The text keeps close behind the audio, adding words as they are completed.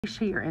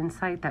Appreciate your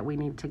insight that we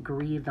need to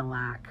grieve the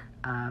lack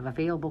of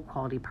available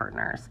quality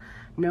partners.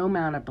 No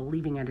amount of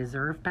believing I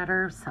deserve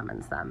better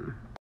summons them.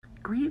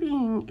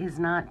 Grieving is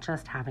not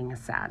just having a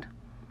sad.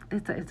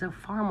 It's a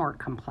far more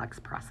complex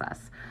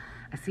process.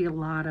 I see a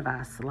lot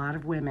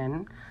of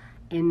women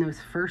in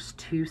those first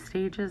two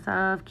stages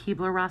of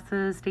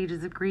Kubler-Ross's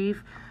stages of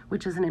grief,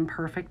 which is an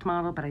imperfect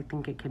model, but I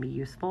think it can be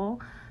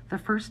useful. The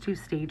first two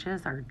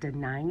stages are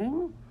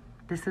denying.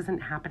 This isn't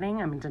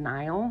happening. I'm in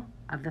denial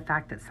of the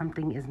fact that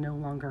something is no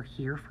longer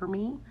here for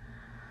me.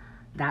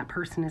 That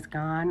person is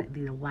gone.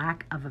 The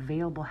lack of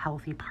available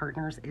healthy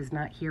partners is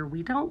not here.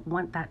 We don't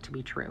want that to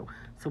be true,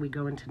 so we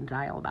go into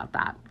denial about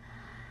that.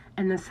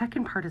 And the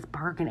second part is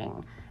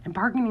bargaining. And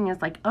bargaining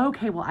is like,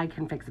 okay, well, I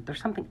can fix it.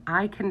 There's something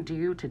I can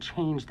do to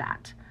change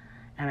that.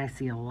 And I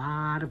see a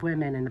lot of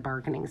women in the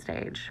bargaining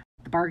stage.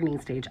 The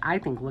bargaining stage, I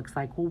think, looks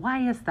like, well,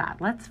 why is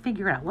that? Let's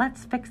figure it out.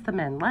 Let's fix the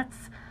men.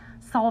 Let's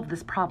solve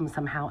this problem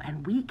somehow.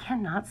 And we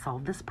cannot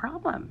solve this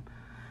problem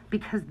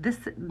because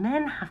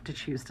men have to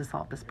choose to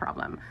solve this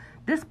problem.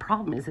 This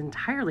problem is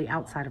entirely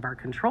outside of our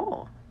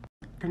control.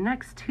 The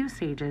next two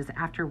stages,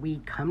 after we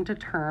come to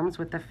terms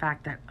with the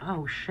fact that,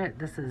 oh shit,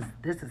 this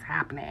is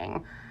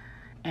happening,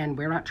 and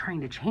we're not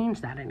trying to change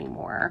that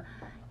anymore,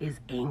 is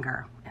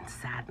anger and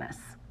sadness.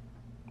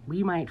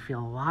 We might feel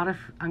a lot of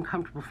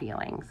uncomfortable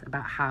feelings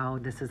about how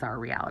this is our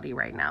reality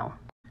right now.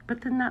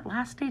 But then that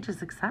last stage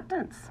is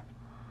acceptance.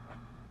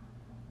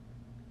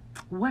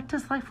 What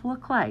does life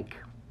look like?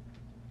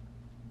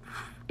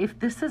 If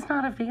this is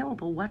not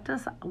available, what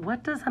does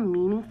a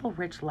meaningful,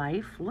 rich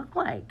life look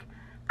like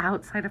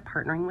outside of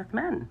partnering with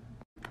men?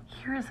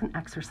 Here is an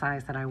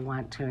exercise that I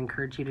want to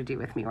encourage you to do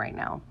with me right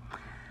now.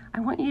 I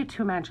want you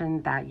to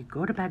imagine that you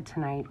go to bed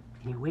tonight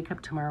and you wake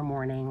up tomorrow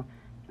morning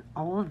and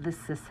all of the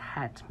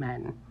cis-het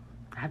men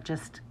have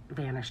just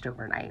vanished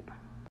overnight.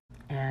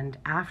 And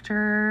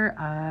after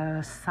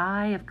a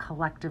sigh of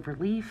collective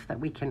relief that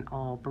we can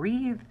all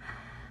breathe,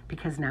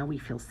 because now we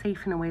feel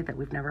safe in a way that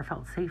we've never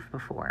felt safe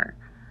before,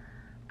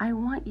 I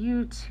want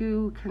you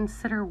to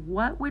consider,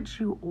 what would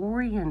you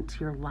orient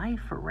your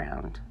life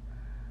around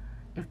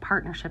if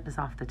partnership is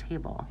off the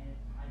table?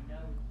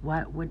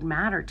 What would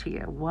matter to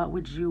you? What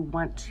would you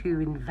want to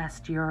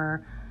invest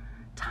your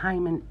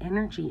time and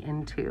energy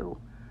into?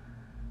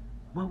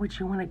 What would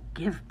you want to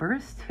give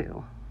birth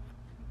to?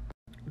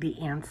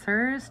 The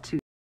answers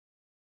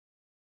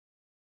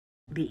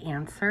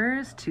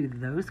to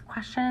those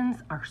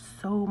questions are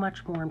so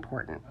much more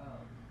important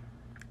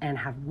and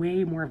have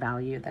way more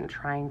value than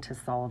trying to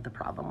solve the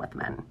problem with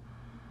men.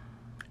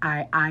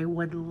 I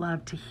would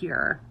love to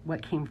hear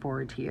what came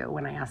forward to you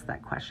when I asked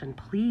that question.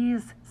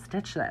 Please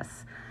stitch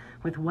this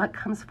with what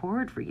comes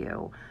forward for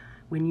you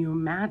when you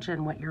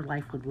imagine what your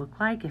life would look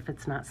like if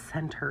it's not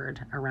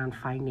centered around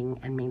finding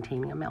and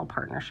maintaining a male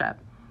partnership.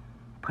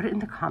 Put it in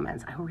the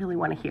comments. I really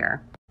want to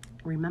hear.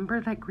 Remember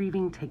that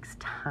grieving takes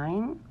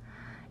time,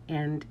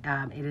 and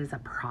it is a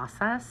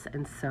process,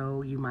 and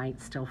so you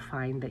might still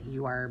find that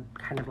you are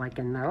kind of like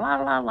in the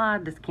la,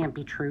 this can't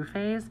be true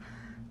phase.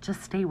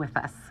 Just stay with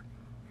us.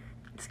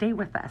 Stay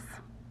with us.